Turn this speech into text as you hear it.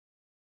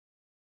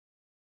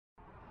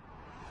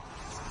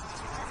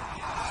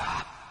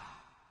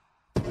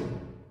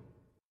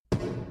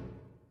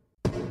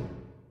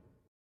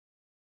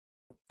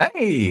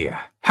Hey,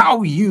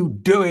 how you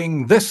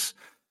doing? This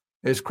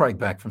is Craig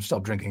Beck from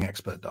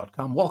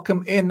StopDrinkingExpert.com.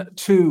 Welcome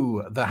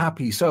into the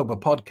Happy Sober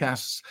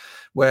podcasts,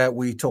 where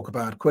we talk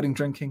about quitting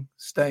drinking,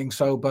 staying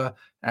sober,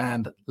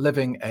 and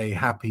living a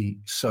happy,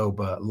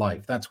 sober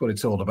life. That's what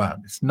it's all about.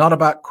 It's not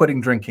about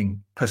quitting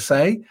drinking per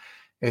se.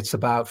 It's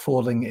about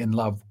falling in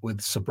love with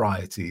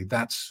sobriety.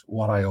 That's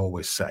what I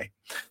always say.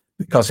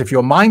 Because if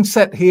your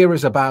mindset here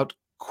is about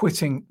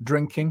quitting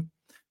drinking,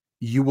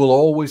 you will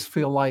always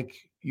feel like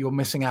you're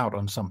missing out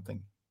on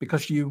something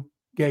because you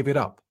gave it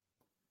up.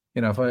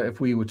 You know,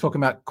 if we were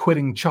talking about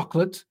quitting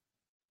chocolate,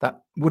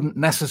 that wouldn't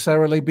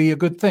necessarily be a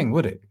good thing,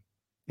 would it?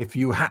 If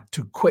you had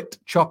to quit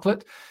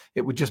chocolate,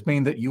 it would just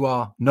mean that you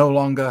are no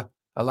longer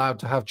allowed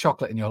to have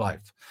chocolate in your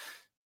life.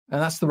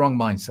 And that's the wrong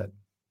mindset.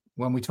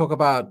 When we talk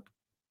about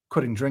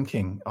quitting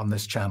drinking on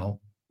this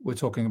channel, we're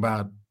talking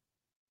about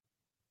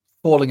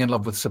falling in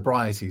love with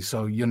sobriety.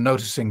 So you're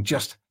noticing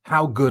just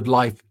how good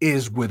life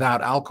is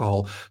without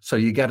alcohol. So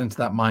you get into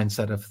that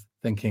mindset of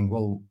thinking,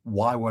 well,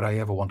 why would I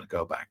ever want to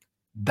go back?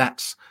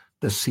 That's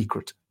the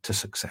secret to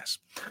success.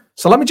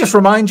 So let me just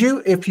remind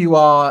you, if you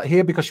are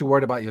here because you're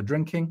worried about your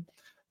drinking,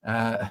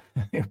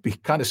 it'd be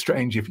kind of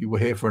strange if you were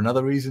here for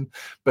another reason.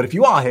 But if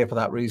you are here for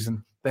that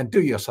reason, then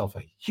do yourself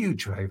a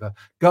huge favor.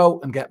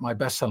 Go and get my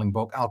best-selling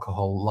book,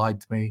 Alcohol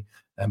Lied to Me.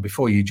 And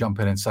before you jump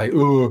in and say,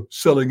 oh,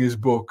 selling his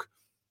book,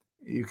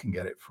 you can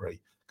get it free.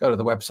 Go to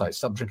the website,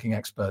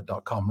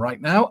 stopdrinkingexpert.com right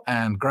now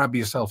and grab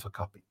yourself a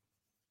copy.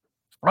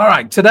 All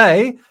right,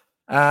 today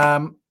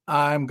I'm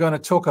going to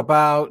talk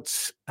about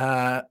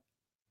a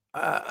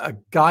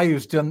guy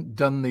who's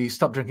done the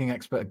Stop Drinking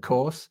Expert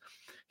course.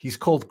 He's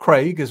called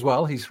Craig as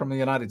well. He's from the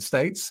United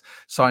States.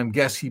 So I'm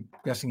guessing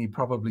he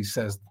probably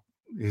says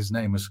his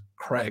name is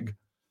Craig,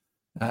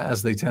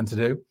 as they tend to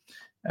do.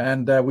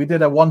 And we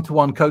did a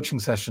one-to-one coaching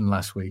session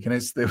last week, and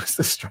it was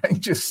the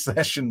strangest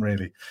session,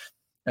 really.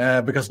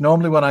 Because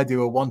normally when I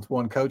do a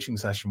one-to-one coaching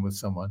session with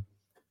someone,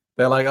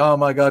 they're like, oh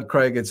my God,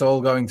 Craig, it's all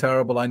going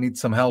terrible. I need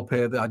some help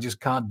here. I just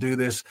can't do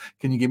this.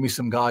 Can you give me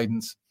some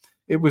guidance?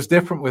 It was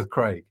different with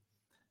Craig.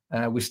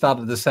 We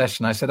started the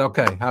session. I said,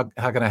 okay,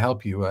 how can I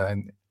help you?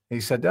 And he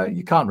said,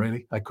 you can't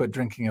really. I quit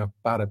drinking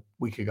about a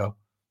week ago.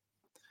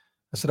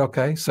 I said,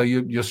 okay, so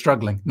you're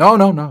struggling.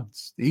 No,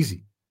 it's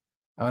easy.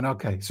 I went,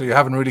 okay, so you're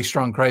having really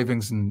strong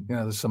cravings and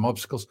there's some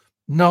obstacles.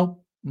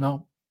 No,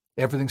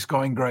 everything's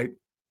going great.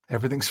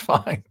 Everything's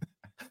fine.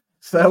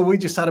 So we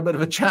just had a bit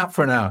of a chat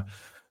for an hour.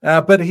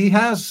 But he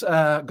has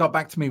got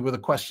back to me with a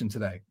question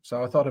today.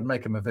 So I thought I'd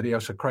make him a video.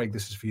 So Craig,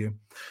 this is for you.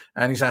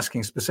 And he's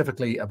asking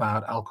specifically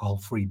about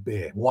alcohol-free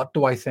beer. What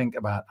do I think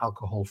about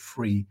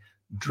alcohol-free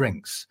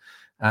drinks?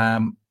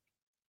 And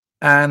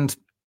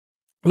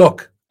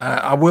look,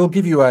 I will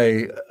give you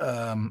a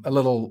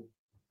little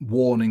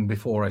warning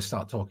before I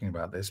start talking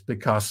about this,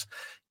 because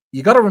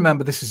you got to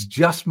remember this is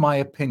just my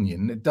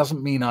opinion. It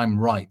doesn't mean I'm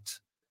right.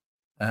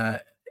 A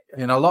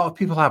lot of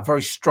people have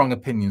very strong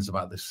opinions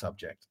about this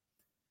subject.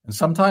 And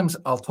sometimes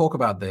I'll talk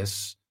about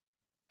this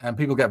and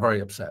people get very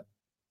upset.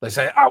 They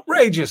say,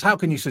 outrageous, how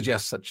can you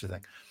suggest such a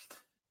thing?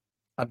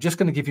 I'm just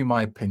going to give you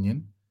my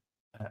opinion,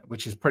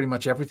 which is pretty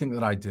much everything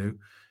that I do.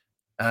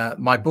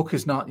 My book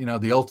is not,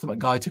 the ultimate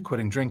guide to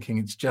quitting drinking.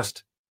 It's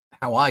just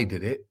how I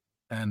did it.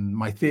 And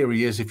my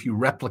theory is if you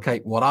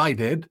replicate what I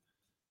did,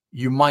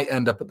 you might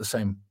end up at the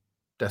same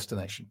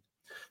destination.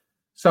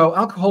 So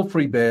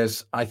alcohol-free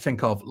beers, I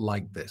think of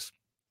like this.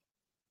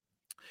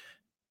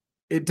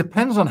 It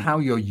depends on how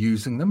you're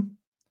using them,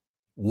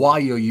 why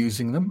you're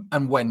using them,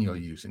 and when you're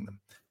using them.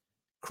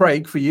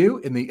 Craig, for you,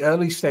 in the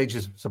early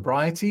stages of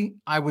sobriety,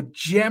 I would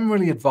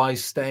generally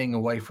advise staying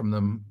away from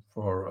them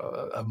for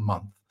a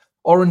month,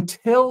 or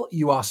until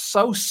you are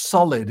so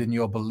solid in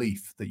your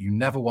belief that you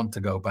never want to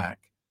go back.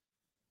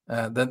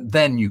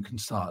 Then you can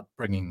start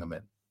bringing them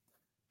in.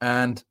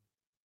 And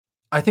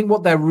I think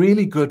what they're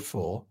really good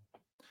for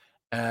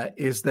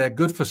is they're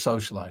good for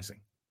socializing.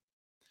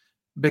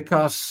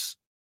 Because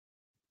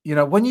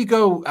when you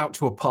go out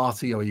to a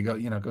party or you go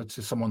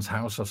to someone's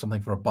house or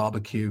something for a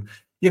barbecue,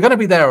 you're going to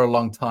be there a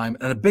long time.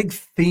 And a big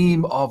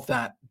theme of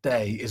that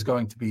day is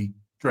going to be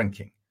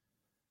drinking.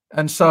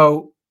 And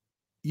so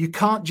you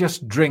can't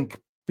just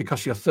drink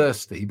because you're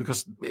thirsty,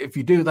 because if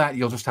you do that,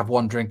 you'll just have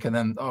one drink and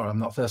then, I'm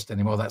not thirsty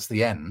anymore. That's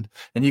the end.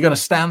 And you're going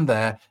to stand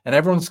there and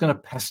everyone's going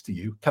to pester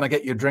you. Can I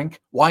get you a drink?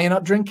 Why are you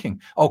not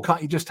drinking? Oh,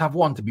 can't you just have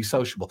one to be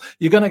sociable?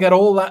 You're going to get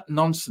all that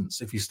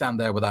nonsense if you stand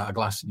there without a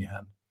glass in your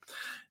hand.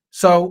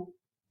 So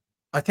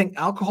I think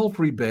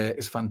alcohol-free beer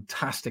is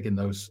fantastic in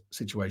those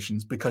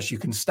situations because you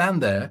can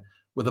stand there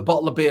with a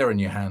bottle of beer in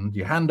your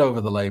hand over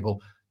the label,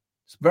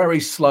 very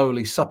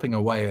slowly supping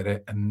away at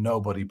it, and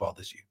nobody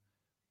bothers you.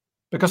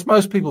 Because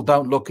most people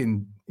don't look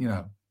in,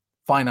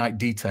 finite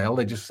detail.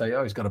 They just say,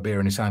 oh, he's got a beer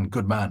in his hand,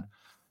 good man.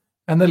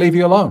 And they leave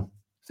you alone.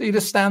 So you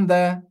just stand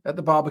there at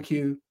the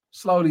barbecue,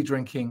 slowly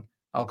drinking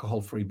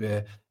alcohol-free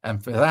beer.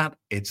 And for that,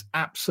 it's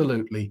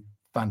absolutely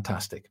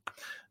fantastic.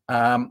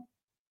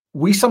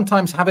 We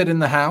sometimes have it in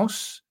the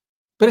house,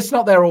 but it's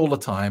not there all the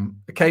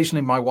time.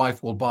 Occasionally, my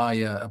wife will buy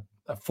a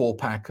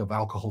 4-pack of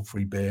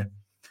alcohol-free beer.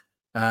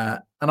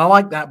 And I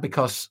like that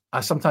because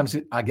sometimes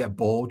I get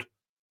bored.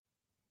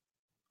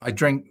 I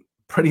drink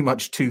pretty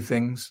much two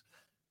things.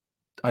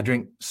 I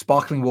drink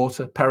sparkling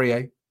water,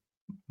 Perrier,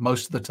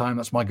 most of the time.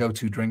 That's my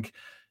go-to drink.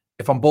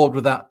 If I'm bored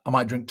with that, I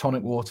might drink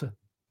tonic water.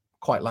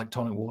 Quite like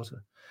tonic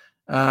water.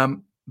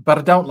 But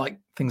I don't like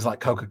things like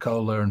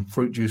Coca-Cola, and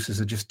fruit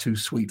juices are just too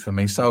sweet for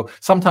me. So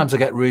sometimes I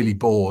get really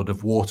bored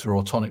of water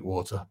or tonic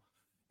water.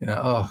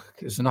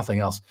 There's nothing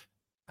else.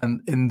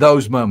 And in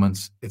those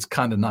moments, it's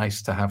kind of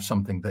nice to have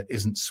something that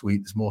isn't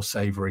sweet, it's more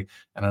savory,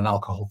 and an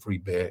alcohol-free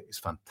beer is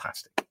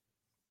fantastic.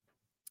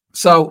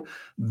 So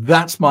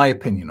that's my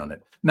opinion on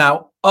it.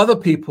 Now, other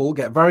people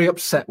get very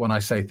upset when I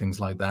say things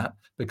like that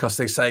because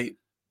they say,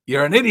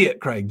 "You're an idiot,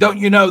 Craig. Don't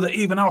you know that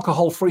even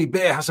alcohol-free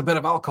beer has a bit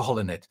of alcohol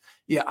in it?"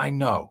 Yeah, I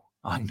know.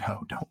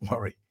 Don't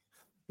worry.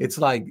 It's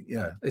like,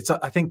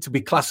 I think to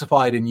be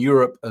classified in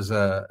Europe as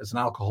an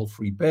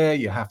alcohol-free beer,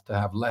 you have to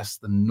have less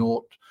than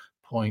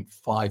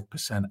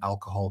 0.5%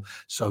 alcohol.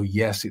 So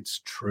yes,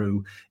 it's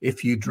true.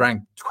 If you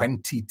drank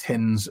 20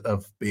 tins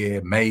of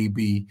beer,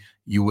 maybe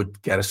you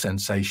would get a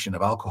sensation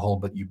of alcohol,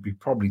 but you'd be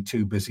probably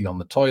too busy on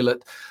the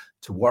toilet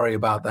to worry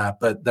about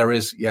that. But there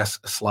is, yes,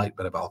 a slight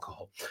bit of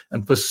alcohol.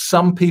 And for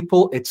some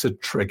people, it's a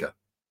trigger.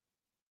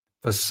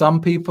 For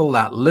some people,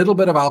 that little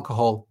bit of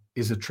alcohol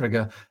is a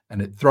trigger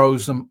and it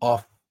throws them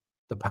off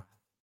the path.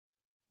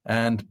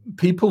 And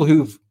people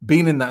who've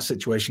been in that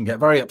situation get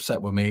very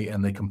upset with me,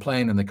 and they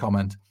complain and they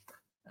comment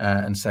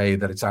and say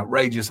that it's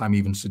outrageous I'm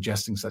even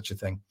suggesting such a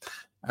thing.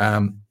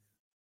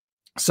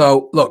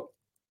 So look,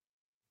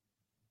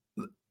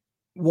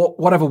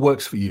 whatever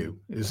works for you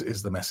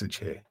is the message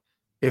here.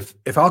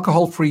 If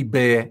alcohol-free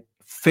beer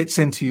fits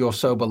into your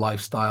sober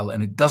lifestyle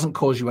and it doesn't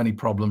cause you any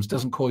problems,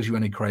 doesn't cause you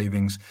any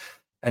cravings,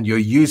 and you're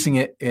using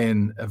it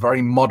in a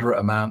very moderate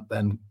amount,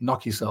 then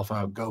knock yourself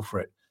out, go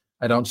for it.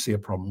 I don't see a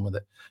problem with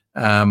it.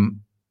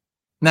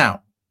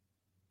 Now,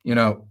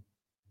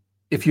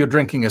 if you're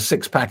drinking a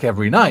 6-pack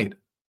every night,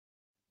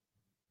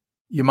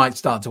 you might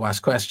start to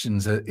ask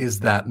questions. Is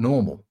that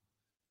normal?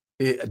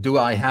 Do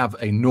I have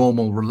a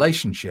normal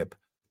relationship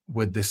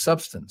with this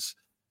substance?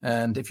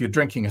 And if you're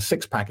drinking a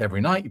 6-pack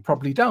every night, you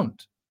probably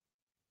don't.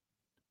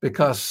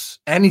 Because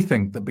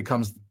anything that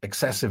becomes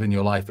excessive in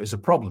your life is a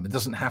problem. It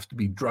doesn't have to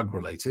be drug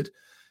related.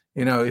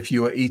 If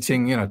you were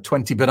eating,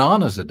 20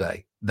 bananas a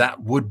day, that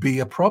would be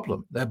a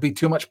problem. There'd be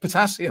too much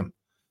potassium.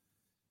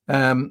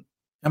 Even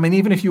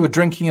if you were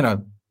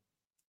drinking,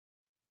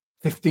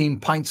 15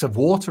 pints of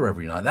water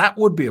every night, that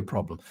would be a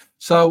problem.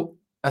 So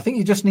I think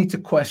you just need to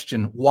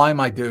question, why am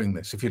I doing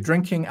this? If you're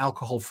drinking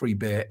alcohol-free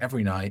beer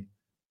every night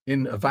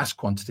in a vast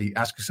quantity,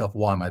 ask yourself,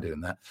 why am I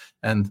doing that?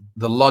 And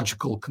the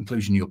logical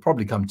conclusion you'll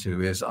probably come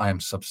to is, I am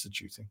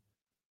substituting.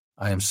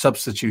 I am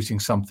substituting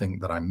something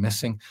that I'm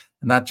missing.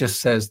 And that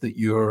just says that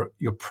your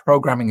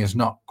programming is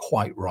not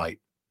quite right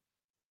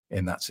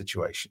in that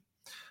situation.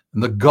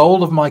 And the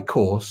goal of my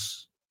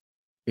course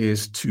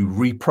is to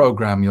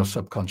reprogram your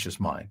subconscious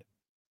mind.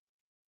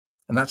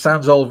 And that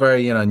sounds all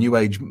very, new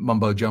age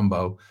mumbo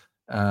jumbo.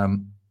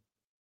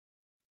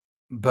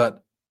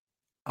 But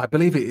I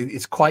believe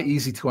it's quite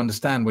easy to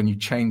understand when you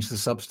change the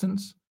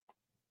substance.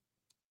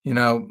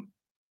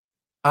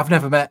 I've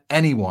never met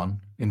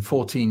anyone in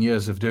 14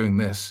 years of doing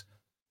this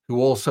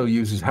who also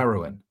uses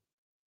heroin.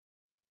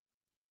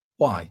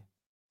 Why?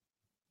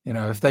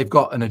 If they've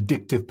got an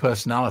addictive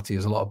personality,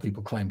 as a lot of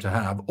people claim to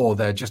have, or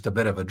they're just a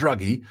bit of a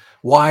druggie,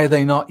 why are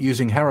they not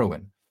using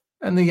heroin?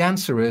 And the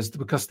answer is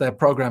because their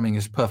programming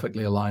is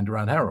perfectly aligned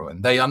around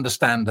heroin. They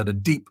understand at a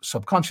deep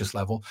subconscious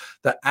level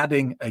that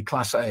adding a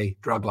class A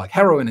drug like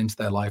heroin into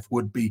their life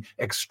would be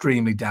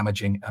extremely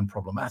damaging and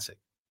problematic.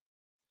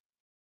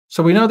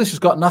 So we know this has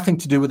got nothing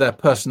to do with their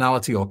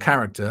personality or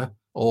character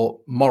or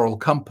moral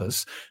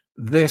compass.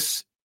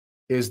 This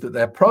is that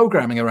they're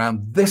programming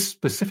around this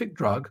specific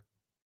drug,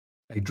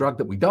 a drug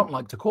that we don't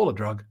like to call a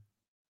drug,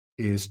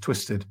 is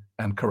twisted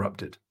and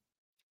corrupted.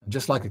 And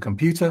just like a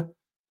computer,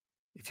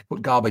 if you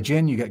put garbage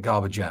in, you get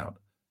garbage out.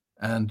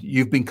 And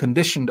you've been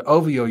conditioned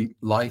over your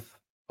life,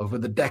 over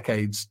the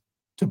decades,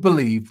 to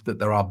believe that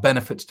there are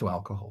benefits to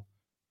alcohol,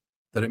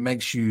 that it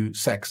makes you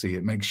sexy,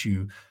 it makes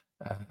you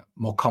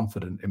more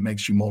confident, it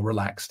makes you more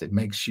relaxed, it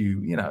makes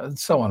you, and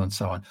so on and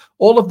so on.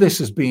 All of this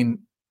has been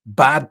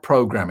bad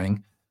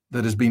programming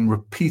that has been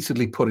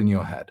repeatedly put in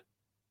your head.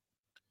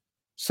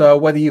 So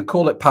whether you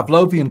call it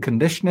Pavlovian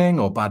conditioning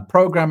or bad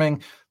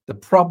programming, the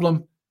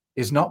problem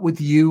is not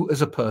with you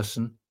as a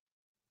person.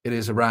 It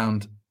is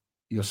around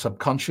your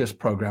subconscious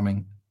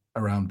programming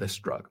around this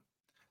drug.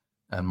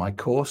 And my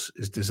course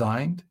is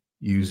designed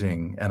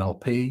using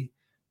NLP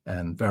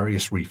and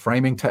various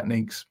reframing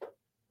techniques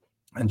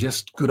and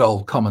just good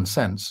old common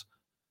sense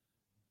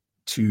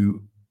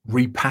to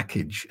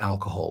repackage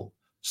alcohol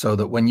so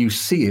that when you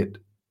see it,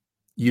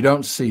 you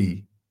don't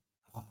see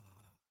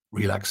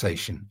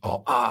relaxation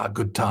or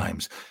good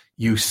times.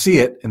 You see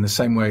it in the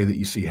same way that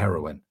you see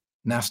heroin,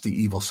 nasty,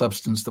 evil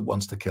substance that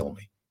wants to kill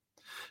me.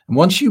 And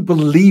once you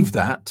believe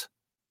that,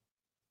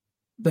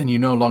 then you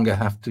no longer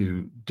have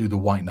to do the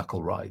white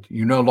knuckle ride.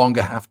 You no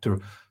longer have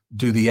to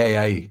do the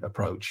AA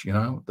approach,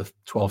 the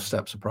 12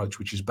 steps approach,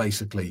 which is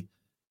basically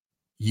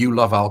you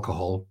love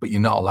alcohol, but you're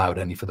not allowed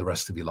any for the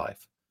rest of your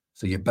life.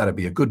 So you better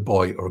be a good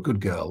boy or a good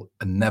girl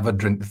and never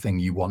drink the thing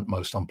you want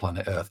most on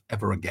planet Earth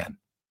ever again.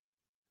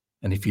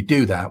 And if you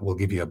do that, we'll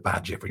give you a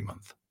badge every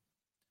month.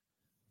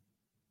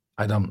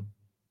 I don't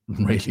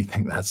really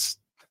think that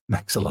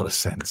makes a lot of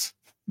sense.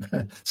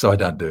 So I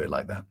don't do it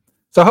like that.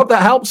 So I hope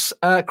that helps.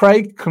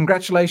 Craig,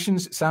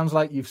 congratulations. It sounds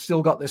like you've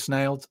still got this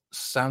nailed.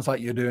 Sounds like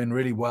you're doing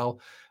really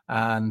well.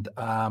 And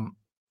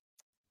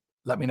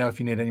let me know if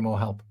you need any more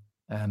help.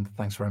 And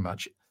thanks very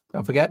much.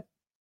 Don't forget,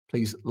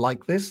 please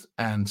like this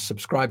and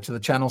subscribe to the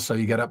channel so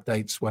you get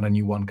updates when a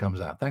new one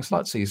comes out. Thanks a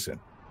lot. See you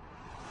soon.